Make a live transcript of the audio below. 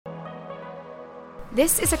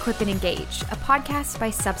This is Equip and Engage, a podcast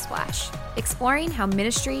by Subsplash, exploring how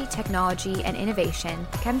ministry, technology, and innovation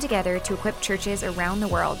come together to equip churches around the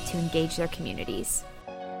world to engage their communities.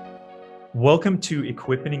 Welcome to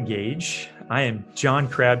Equip and Engage. I am John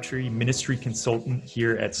Crabtree, ministry consultant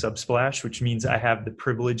here at Subsplash, which means I have the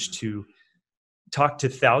privilege to talk to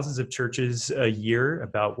thousands of churches a year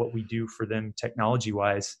about what we do for them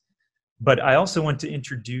technology-wise. But I also want to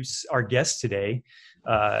introduce our guest today.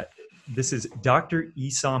 This is Dr.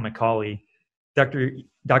 Esau McCauley. Dr.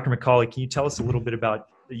 McCauley, can you tell us a little bit about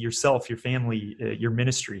yourself, your family, your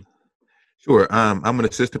ministry? Sure. I'm an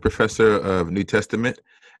assistant professor of New Testament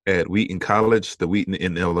at Wheaton College, the Wheaton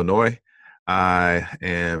in Illinois. I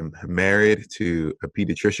am married to a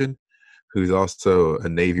pediatrician who's also a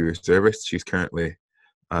Navy reservist. She's currently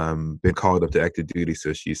been called up to active duty,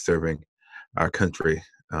 so she's serving our country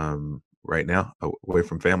right now, away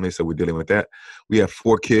from family. So we're dealing with that. We have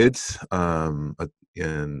 4 kids, and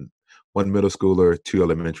 1 middle schooler, 2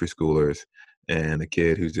 elementary schoolers, and a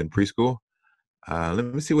kid who's in preschool. Let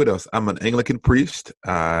me see what else. I'm an Anglican priest.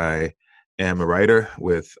 I am a writer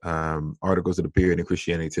with articles that appeared in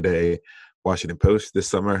Christianity Today, Washington Post. This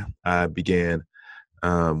summer, I began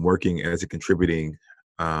working as a contributing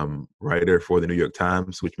writer for the New York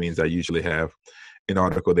Times, which means I usually have an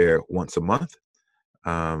article there once a month.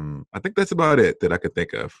 I think that's about it that I could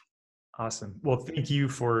think of. Awesome. Well, thank you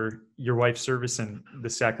for your wife's service and the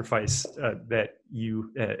sacrifice that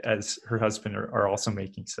you, as her husband, are also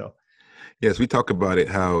making. So, yes, we talk about it,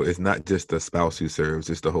 how it's not just the spouse who serves,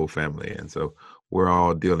 it's the whole family. And so we're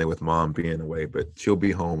all dealing with mom being away, but she'll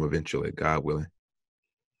be home eventually, God willing.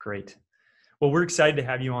 Great. Well, we're excited to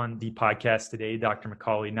have you on the podcast today, Dr.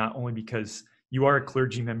 McCauley, not only because you are a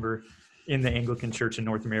clergy member in the Anglican Church in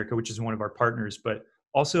North America, which is one of our partners, but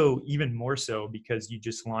also even more so because you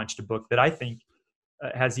just launched a book that I think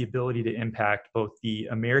has the ability to impact both the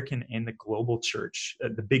American and the global church,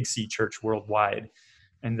 the Big C church worldwide.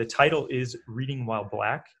 And the title is Reading While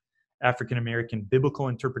Black, African American Biblical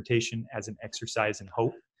Interpretation as an Exercise in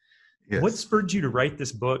Hope. Yes. What spurred you to write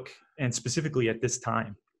this book, and specifically at this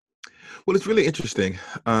time? Well, it's really interesting.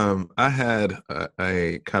 I had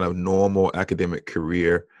a kind of normal academic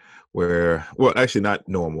career where, well, actually not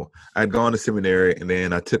normal. I'd gone to seminary, and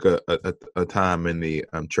then I took a time in the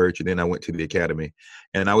church, and then I went to the academy,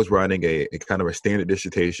 and I was writing a kind of a standard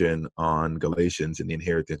dissertation on Galatians and the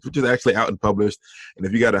inheritance, which is actually out and published. And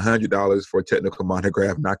if you got $100 for a technical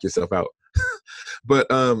monograph, knock yourself out. But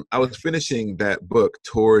I was finishing that book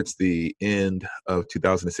towards the end of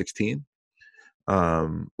 2016. I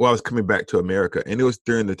was coming back to America, and it was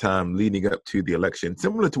during the time leading up to the election,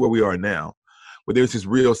 similar to where we are now, where there's this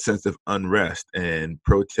real sense of unrest and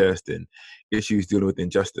protest and issues dealing with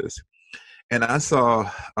injustice. And I saw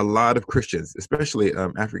a lot of Christians, especially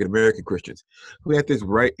African-American Christians, who had this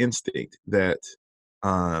right instinct that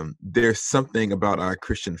there's something about our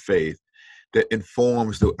Christian faith that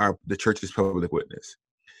informs the church's public witness.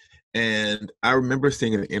 And I remember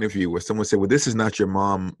seeing an interview where someone said, well, this is not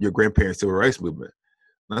your grandparents' civil rights movement.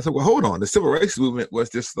 And I said, well, hold on. The civil rights movement was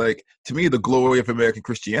just like, to me, the glory of American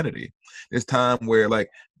Christianity. This time where like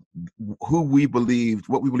what we believed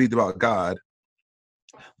about God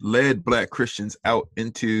led Black Christians out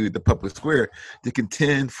into the public square to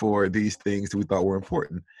contend for these things that we thought were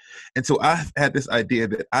important. And so I had this idea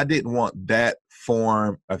that I didn't want that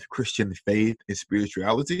form of Christian faith and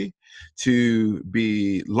spirituality to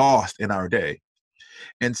be lost in our day.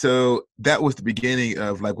 And so that was the beginning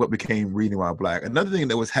of like what became Reading While Black. Another thing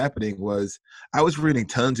that was happening was I was reading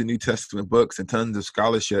tons of New Testament books and tons of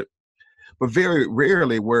scholarship, but very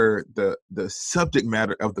rarely were the subject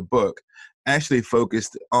matter of the book actually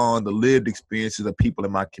focused on the lived experiences of people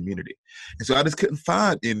in my community. And so I just couldn't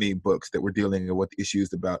find any books that were dealing with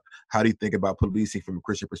issues about how do you think about policing from a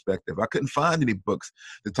Christian perspective. I couldn't find any books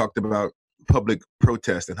that talked about public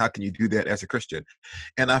protest and how can you do that as a Christian.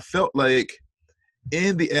 And I felt like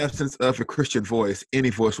in the absence of a Christian voice,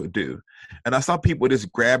 any voice would do. And I saw people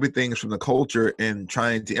just grabbing things from the culture and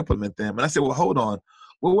trying to implement them. And I said, well, hold on.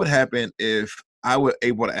 What would happen if I were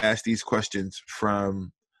able to ask these questions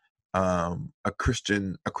from a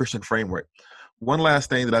Christian framework? One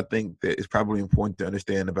last thing that I think that is probably important to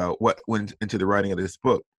understand about what went into the writing of this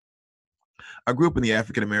book. I grew up in the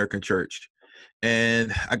African American church,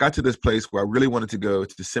 and I got to this place where I really wanted to go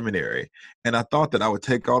to the seminary. And I thought that I would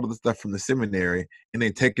take all of the stuff from the seminary and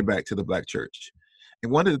then take it back to the Black church.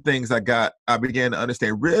 And one of the things I began to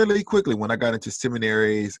understand really quickly when I got into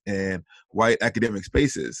seminaries and white academic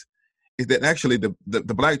spaces is that actually the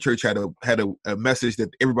Black church had a message that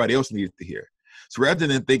everybody else needed to hear. So rather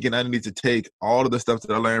than thinking I need to take all of the stuff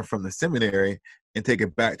that I learned from the seminary and take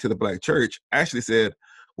it back to the Black church, I actually said,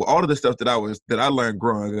 well, all of the stuff that I learned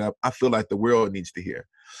growing up, I feel like the world needs to hear.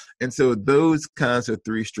 And so those kinds of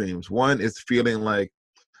three streams. One is feeling like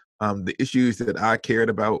the issues that I cared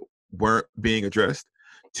about weren't being addressed.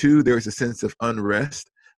 Two, there was a sense of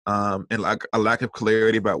unrest and like a lack of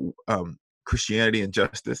clarity about Christianity and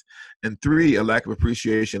justice. And three, a lack of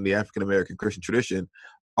appreciation of the African American Christian tradition.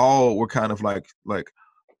 All were kind of like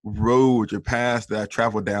roads or paths that I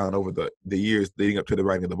traveled down over the years leading up to the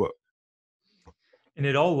writing of the book. And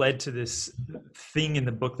it all led to this thing in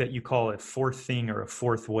the book that you call a fourth thing or a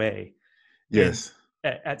fourth way. Yes.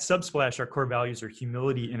 At Subsplash, our core values are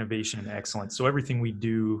humility, innovation, and excellence. So everything we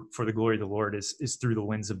do for the glory of the Lord is through the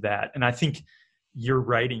lens of that. And I think your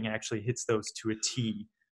writing actually hits those to a T.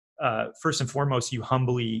 First and foremost, you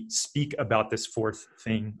humbly speak about this fourth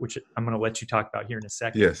thing, which I'm going to let you talk about here in a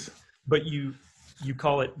second. Yes. But you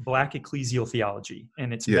call it Black ecclesial theology,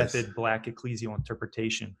 and its method, Black ecclesial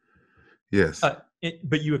interpretation. Yes.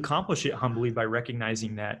 But you accomplish it humbly by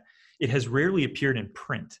recognizing that it has rarely appeared in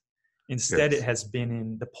print. Instead, it has been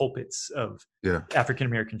in the pulpits of African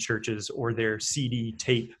American churches or their CD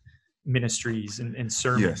tape ministries and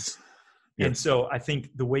sermons. Yes. And so I think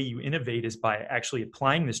the way you innovate is by actually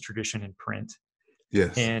applying this tradition in print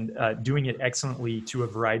and doing it excellently to a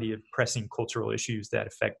variety of pressing cultural issues that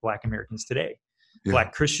affect Black Americans today,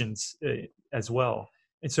 Black Christians as well.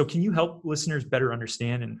 And so can you help listeners better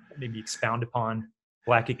understand and maybe expound upon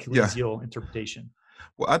Black ecclesial interpretation?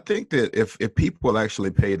 Well, I think that if people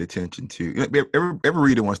actually paid attention to, every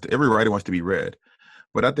writer wants to be read.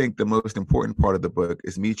 But I think the most important part of the book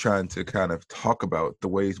is me trying to kind of talk about the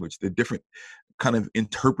ways which the different kind of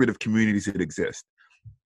interpretive communities that exist.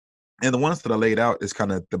 And the ones that I laid out is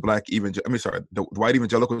kind of the the white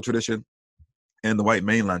evangelical tradition and the white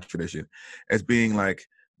mainline tradition as being like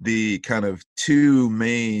the kind of two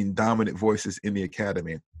main dominant voices in the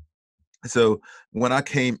academy. So when I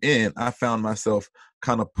came in, I found myself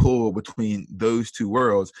kind of pulled between those two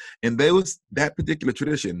worlds. And that particular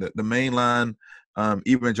tradition, the mainline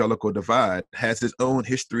evangelical divide, has its own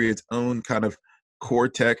history, its own kind of core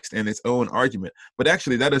text, and its own argument. But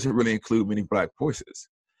actually, that doesn't really include many Black voices.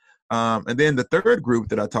 And then the third group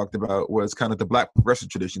that I talked about was kind of the Black progressive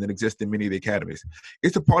tradition that exists in many of the academies.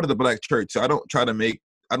 It's a part of the Black church, so I don't try to make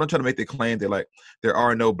the claim that like there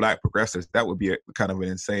are no Black progressives. That would be kind of an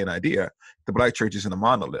insane idea. The Black church isn't a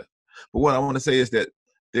monolith. But what I want to say is that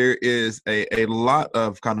there is a lot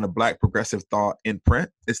of kind of Black progressive thought in print.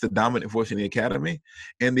 It's the dominant voice in the academy.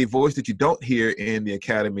 And the voice that you don't hear in the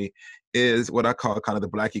academy is what I call kind of the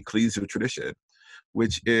Black ecclesial tradition,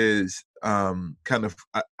 which is kind of,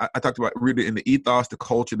 I talked about rooted in the ethos, the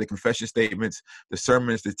culture, the confession statements, the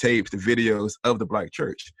sermons, the tapes, the videos of the Black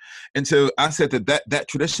church. And so I said that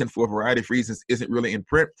tradition, for a variety of reasons, isn't really in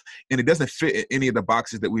print, and it doesn't fit in any of the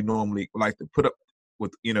boxes that we normally like to put up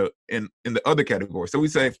with, in the other categories. So we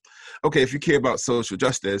say, okay, if you care about social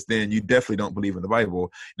justice, then you definitely don't believe in the Bible.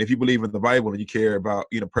 And if you believe in the Bible and you care about,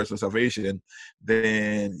 personal salvation,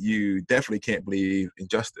 then you definitely can't believe in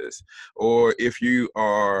justice. Or if you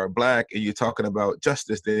are Black and you're talking about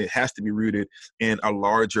justice, then it has to be rooted in a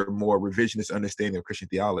larger, more revisionist understanding of Christian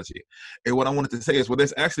theology. And what I wanted to say is, well,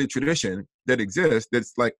 there's actually a tradition that exists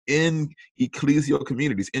that's like in ecclesial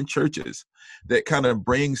communities, in churches, that kind of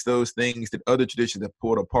brings those things that other traditions have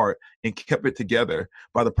pulled apart and kept it together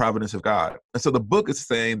by the providence of God. And so the book is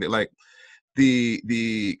saying that like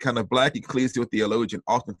the kind of Black ecclesial theologian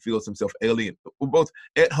often feels himself alien, both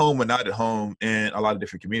at home and not at home, in a lot of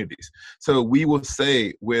different communities. So we will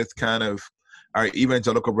say with kind of our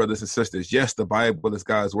evangelical brothers and sisters, yes, the Bible is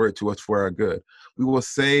God's word to us for our good. We will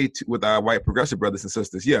say with our white progressive brothers and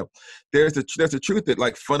sisters, there's a truth that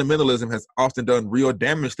like fundamentalism has often done real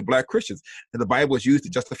damage to Black Christians, and the Bible is used to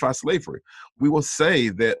justify slavery. We will say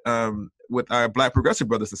that with our Black progressive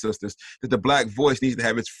brothers and sisters, that the Black voice needs to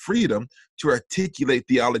have its freedom to articulate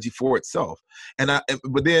theology for itself.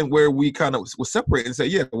 But then where we kind of will separate and say,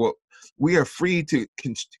 we are free to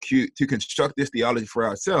construct this theology for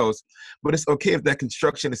ourselves, but it's okay if that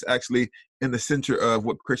construction is actually in the center of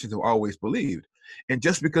what Christians have always believed. And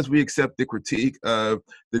just because we accept the critique of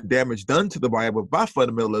the damage done to the Bible by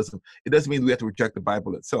fundamentalism, it doesn't mean we have to reject the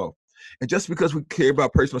Bible itself. And just because we care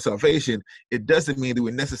about personal salvation, it doesn't mean that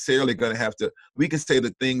we're necessarily going to have to, we can say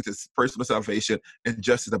that things as personal salvation and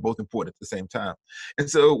justice are both important at the same time. And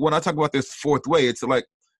so when I talk about this fourth way, it's like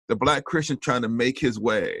the Black Christian trying to make his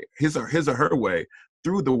way, his or her way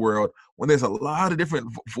through the world, when there's a lot of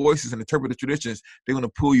different voices and interpretive traditions, they're going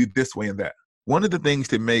to pull you this way and that. One of the things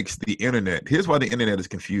that makes the internet, here's why the internet is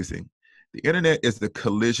confusing. The internet is the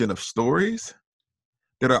collision of stories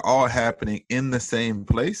that are all happening in the same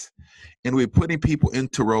place, and we're putting people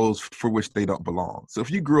into roles for which they don't belong. So if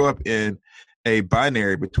you grew up in a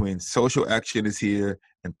binary between social action is here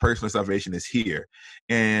and personal salvation is here,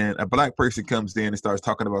 and a Black person comes in and starts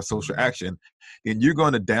talking about social action, then you're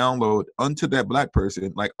going to download onto that Black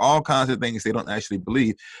person like all kinds of things they don't actually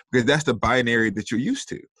believe, because that's the binary that you're used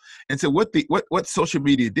to. And so what social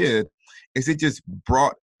media did is it just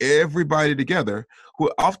brought everybody together who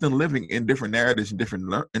are often living in different narratives and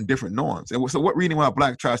different norms. And so what Reading While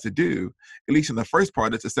Black tries to do, at least in the first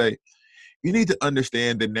part, is to say, you need to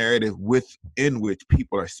understand the narrative within which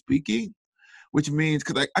people are speaking, which means,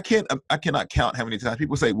 because I cannot count how many times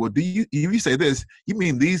people say, well, you say this, you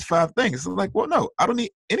mean these 5 things? I'm like, well, no, I don't need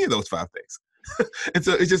any of those 5 things. And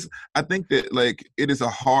so it's just, I think that like it is a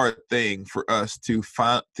hard thing for us to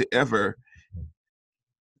ever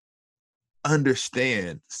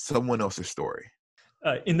understand someone else's story.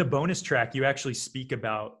 In the bonus track, you actually speak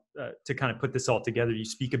about, to kind of put this all together, you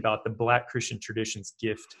speak about the Black Christian tradition's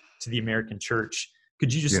gift to the American church.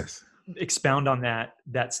 Could you just expound on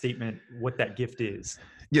that statement, what that gift is?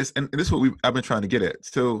 Yes, and this is what I've been trying to get at.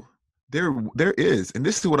 So there is, and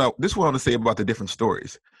this is what I want to say about the different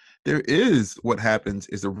stories. There is, what happens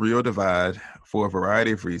is a real divide for a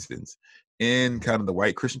variety of reasons in kind of the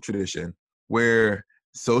white Christian tradition, where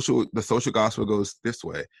the social gospel goes this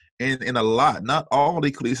way, and in a lot, not all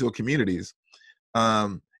the ecclesial communities,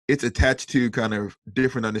 it's attached to kind of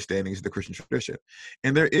different understandings of the Christian tradition.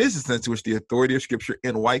 And there is a sense in which the authority of Scripture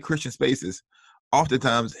in white Christian spaces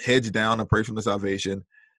oftentimes heads down a personal salvation,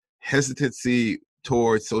 hesitancy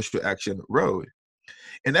towards social action road.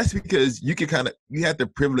 And that's because you have the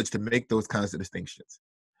privilege to make those kinds of distinctions.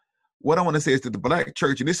 What I want to say is that the Black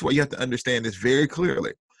church, and this is why you have to understand this very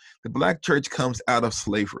clearly, the Black church comes out of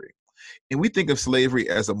slavery. And we think of slavery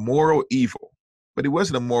as a moral evil, but it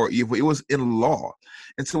wasn't a moral evil, it was in law.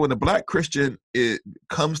 And so when the Black Christian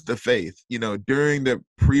comes to faith, during the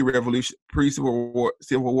pre-Civil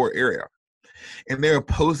War era, and they're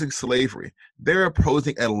opposing slavery, they're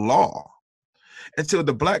opposing a law. And so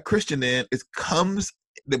the Black Christian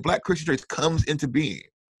the Black Christian church comes into being,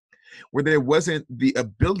 where there wasn't the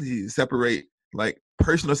ability to separate like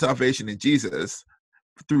personal salvation in Jesus,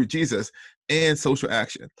 through Jesus, and social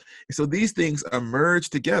action. And so these things are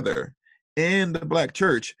merged together in the Black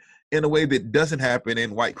church in a way that doesn't happen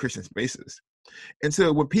in white Christian spaces. And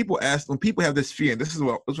so when people have this fear, and this is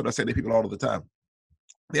what I say to people all the time,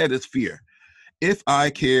 they have this fear. If I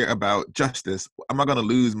care about justice, am I going to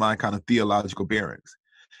lose my kind of theological bearings?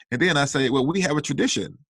 And then I say, well, we have a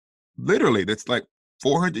tradition, literally, that's like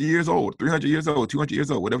 400 years old, 300 years old, 200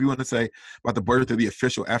 years old, whatever you want to say, about the birth of the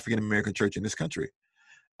official African-American church in this country,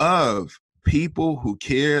 of people who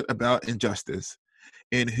cared about injustice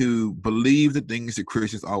and who believe the things that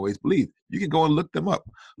Christians always believe. You can go and look them up.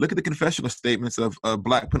 Look at the confessional statements of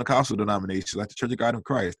Black Pentecostal denominations like the Church of God in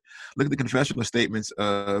Christ. Look at the confessional statements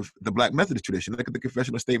of the Black Methodist tradition. Look at the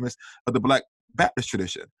confessional statements of the Black Baptist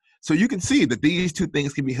tradition. So you can see that these two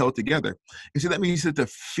things can be held together. And so that means that the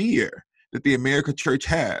fear that the American church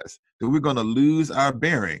has, that we're going to lose our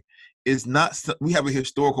bearing, is not, we have a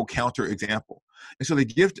historical counter example. And so the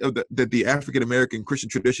gift of that the African-American Christian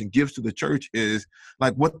tradition gives to the church is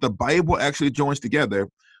like what the Bible actually joins together,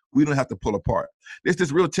 we don't have to pull apart. There's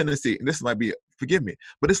this real tendency, and this might be, forgive me,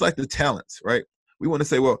 but it's like the talents, right? We want to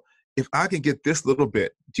say, well, if I can get this little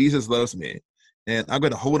bit, Jesus loves me, and I'm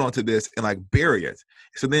going to hold on to this and like bury it.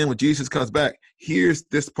 So then when Jesus comes back, here's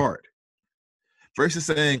this part. Versus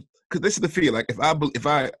saying, because this is the fear, like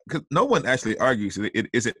because no one actually argues that it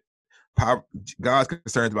isn't, God's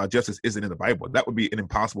concerns about justice isn't in the Bible. That would be an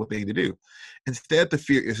impossible thing to do. Instead, the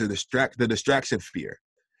fear is the distraction fear.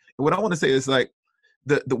 And what I want to say is like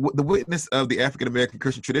the witness of the African-American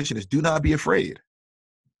Christian tradition is do not be afraid.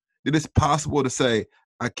 That it's possible to say,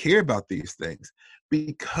 I care about these things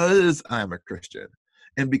because I'm a Christian.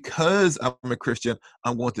 And because I'm a Christian,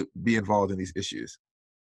 I'm going to be involved in these issues.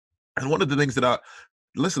 And one of the things that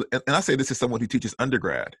listen, and I say this as someone who teaches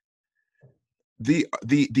undergrad,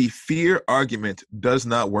 the fear argument does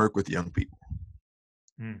not work with young people.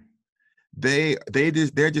 They're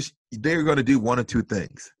going to do one of two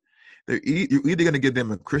things. You're either going to give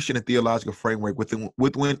them a Christian and theological framework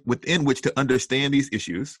within which to understand these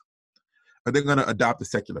issues, or they're going to adopt a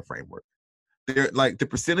secular framework. They're like the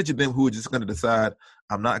percentage of them who are just going to decide,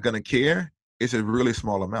 I'm not going to care, is a really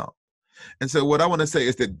small amount. And so what I want to say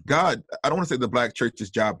is that I don't want to say the Black church's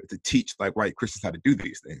job is to teach like white Christians how to do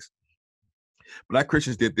these things. Black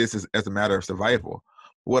Christians did this as a matter of survival.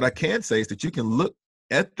 What I can say is that you can look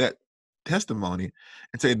at that testimony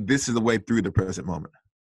and say, this is the way through the present moment.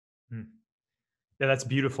 Yeah, that's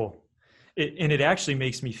beautiful. And it actually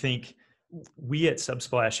makes me think we at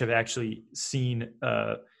Subsplash have actually seen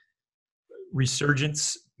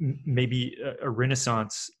resurgence, maybe a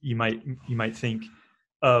renaissance, you might think,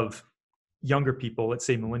 of younger people, let's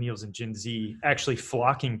say millennials and Gen Z, actually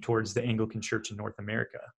flocking towards the Anglican Church in North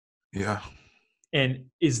America. Yeah. And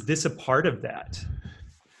is this a part of that?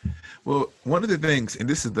 Well, one of the things, and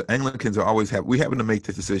this is the Anglicans are always we having to make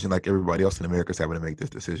this decision like everybody else in America is having to make this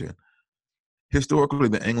decision. Historically,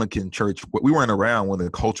 the Anglican Church, we weren't around when the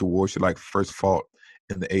culture wars like first fought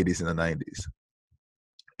in the 80s and the 90s.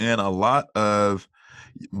 And a lot of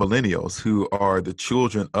millennials who are the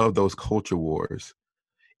children of those culture wars,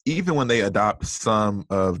 even when they adopt some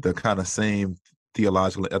of the kind of same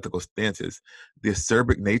theological and ethical stances, the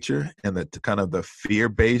acerbic nature and the kind of the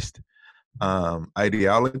fear-based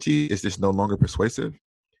ideology is just no longer persuasive.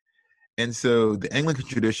 And so the Anglican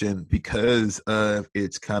tradition, because of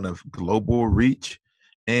its kind of global reach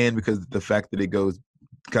and because of the fact that it goes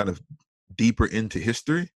kind of deeper into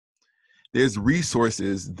history, there's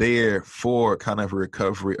resources there for kind of a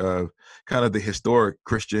recovery of kind of the historic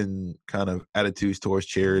Christian kind of attitudes towards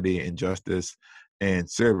charity and justice and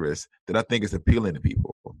service that I think is appealing to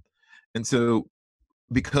people. And so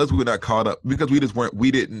because we're not caught up, because we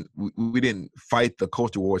didn't fight the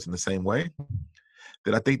culture wars in the same way,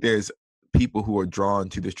 that I think there's people who are drawn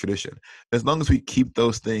to this tradition. As long as we keep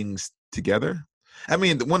those things together. I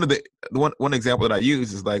mean, one example that I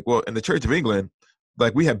use is like, well, in the Church of England,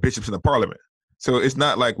 like we have bishops in the parliament. So it's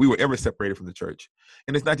not like we were ever separated from the church.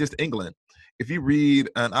 And it's not just England. If you read,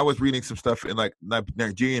 and I was reading some stuff in like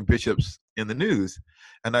Nigerian bishops in the news,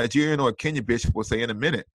 a Nigerian or a Kenyan bishop will say in a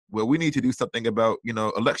minute, well, we need to do something about,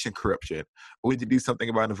 election corruption. We need to do something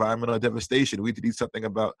about environmental devastation. We need to do something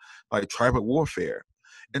about like tribal warfare.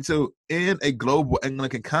 And so in a global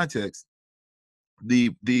Anglican context,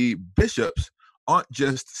 the bishops aren't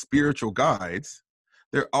just spiritual guides.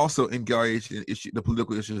 They're also engaged in the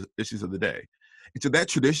political issues of the day. And so that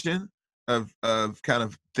tradition of kind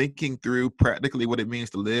of thinking through practically what it means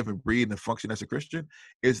to live and breathe and function as a Christian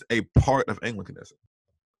is a part of Anglicanism.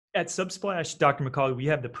 At Subsplash, Dr. McCauley, we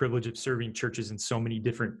have the privilege of serving churches in so many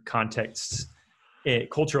different contexts,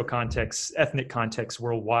 cultural contexts, ethnic contexts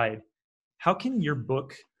worldwide. How can your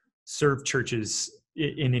book serve churches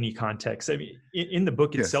in any context? I mean, in the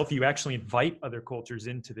book itself, you actually invite other cultures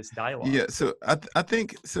into this dialogue. Yeah, so I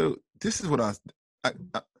think, so this is what I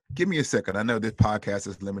give me a second. I know this podcast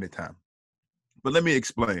is limited time, but let me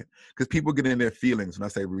explain, because people get in their feelings when I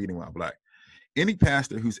say reading while Black. Any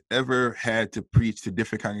pastor who's ever had to preach to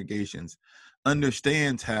different congregations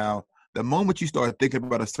understands how the moment you start thinking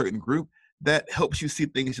about a certain group, that helps you see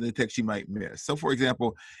things in the text you might miss. So for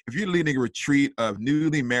example, if you're leading a retreat of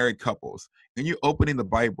newly married couples and you're opening the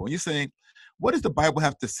Bible and you're saying, what does the Bible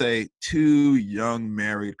have to say to young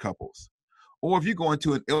married couples? Or if you go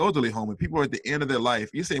into an elderly home and people are at the end of their life,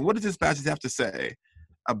 you're saying, what does this passage have to say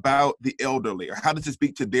about the elderly? Or how does it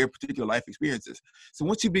speak to their particular life experiences? So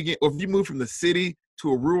once you begin, or if you move from the city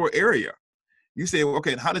to a rural area, you say, well,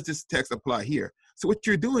 okay, and how does this text apply here? So what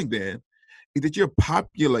you're doing then is that you're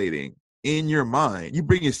populating in your mind, you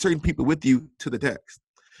bring certain people with you to the text.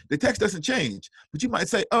 The text doesn't change, but you might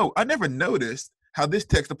say, oh, I never noticed how this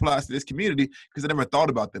text applies to this community because I never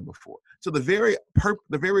thought about them before. So the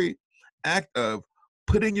very act of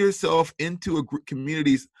putting yourself into a group,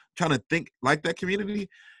 communities, trying to think like that community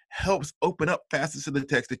helps open up facets of the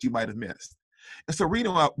text that you might have missed. And so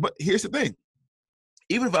reading out, but here's the thing,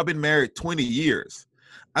 even if I've been married 20 years,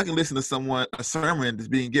 I can listen to a sermon that's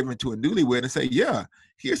being given to a newlywed and say, yeah,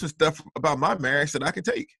 here's some stuff about my marriage that I can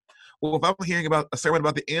take. Well, if I'm hearing about a sermon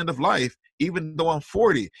about the end of life, even though I'm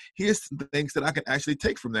 40, here's some things that I can actually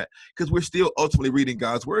take from that, because we're still ultimately reading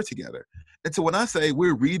God's word together. And so when I say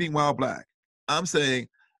we're reading while Black, I'm saying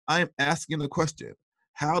I am asking the question,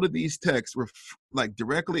 how do these texts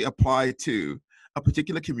directly apply to a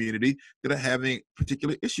particular community that are having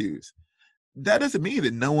particular issues? That doesn't mean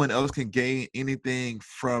that no one else can gain anything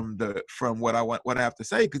from what I have to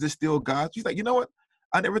say, because it's still God's. She's like, you know what?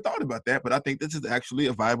 I never thought about that, but I think this is actually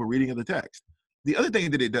a viable reading of the text. The other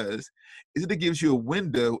thing that it does is that it gives you a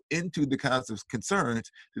window into the kinds of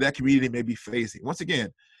concerns that community may be facing. Once again,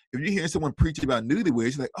 if you hear someone preach about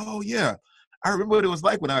newlyweds, you're like, oh yeah, I remember what it was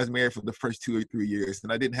like when I was married for the first 2 or 3 years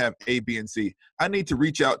and I didn't have A, B, and C. I need to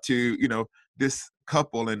reach out to, this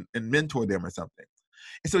couple and mentor them or something.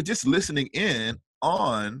 And so just listening in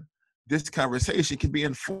on this conversation can be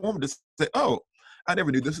informative to say, oh, I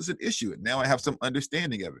never knew this was an issue. And now I have some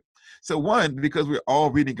understanding of it. So one, because we're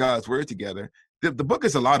all reading God's word together, the book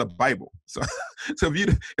is a lot of Bible. So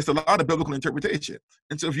it's a lot of biblical interpretation.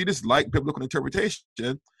 And so if you just like biblical interpretation,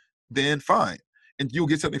 then fine. and you'll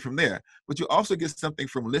get something from there. But you also get something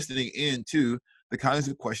from listening into the kinds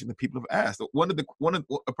of questions that people have asked.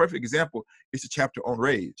 A perfect example is the chapter on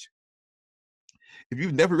rage. If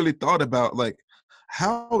you've never really thought about like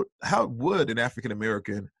how would an African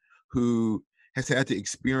American who has had to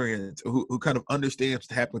experience, who kind of understands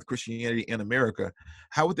what's happened with Christianity in America,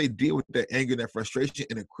 how would they deal with that anger and that frustration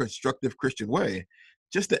in a constructive Christian way?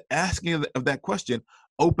 Just the asking of that question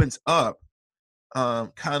opens up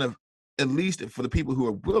kind of, at least for the people who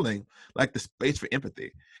are willing, like the space for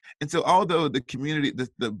empathy. And so although the community,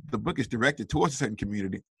 the book is directed towards a certain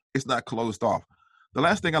community, it's not closed off. The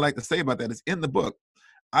last thing I like to say about that is in the book,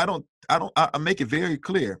 I make it very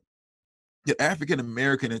clear that African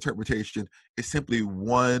American interpretation is simply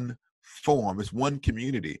one form. It's one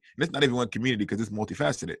community. And it's not even one community because it's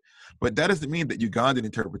multifaceted. But that doesn't mean that Ugandan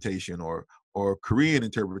interpretation or Korean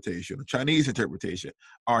interpretation or Chinese interpretation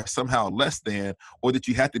are somehow less than, or that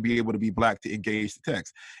you have to be able to be Black to engage the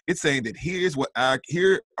text. It's saying that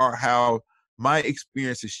here are how my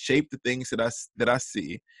experiences shape the things that I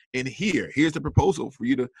see. And here's the proposal for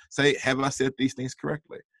you to say, have I said these things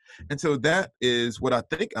correctly? And so that is what I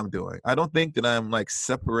think I'm doing. I don't think that I'm like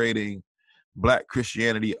separating Black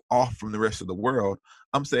Christianity off from the rest of the world.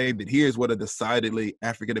 I'm saying that here's what a decidedly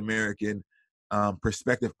African American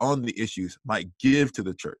perspective on the issues might give to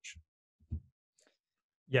the church.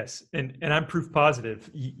 Yes, and I'm proof positive.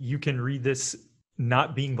 You can read this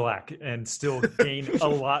not being Black and still gain a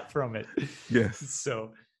lot from it. Yes.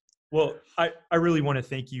 So, well, I really want to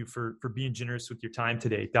thank you for being generous with your time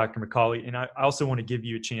today, Dr. McCauley. And I also want to give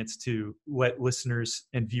you a chance to let listeners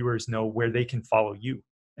and viewers know where they can follow you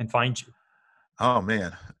and find you. Oh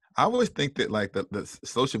man, I always think that like the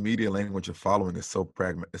social media language of following is so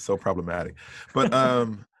problematic. But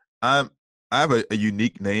I have a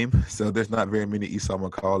unique name, so there's not very many Esau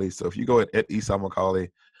McCauley. So if you go at Esau McCauley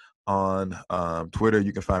on Twitter,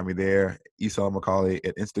 you can find me there. Esau McCauley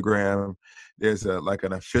at Instagram. There's like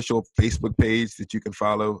an official Facebook page that you can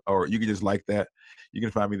follow, or you can just like that. You can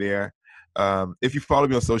find me there. If you follow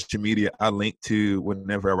me on social media, I link to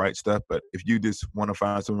whenever I write stuff. But if you just want to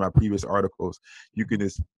find some of my previous articles, you can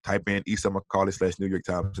just type in Esau McCauley / New York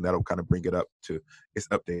Times, and that'll kind of bring it up to it's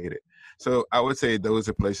updated. So I would say those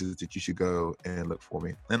are places that you should go and look for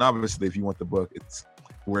me. And obviously, if you want the book, it's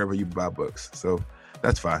wherever you buy books. So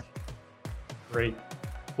that's fine. Great.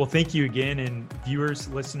 Well, thank you again. And viewers,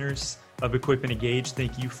 listeners of Equip and Engage,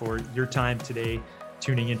 thank you for your time today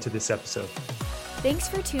tuning into this episode. Thanks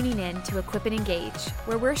for tuning in to Equip and Engage,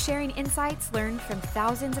 where we're sharing insights learned from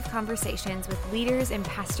thousands of conversations with leaders and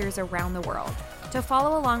pastors around the world. To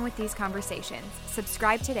follow along with these conversations,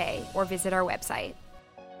 subscribe today or visit our website.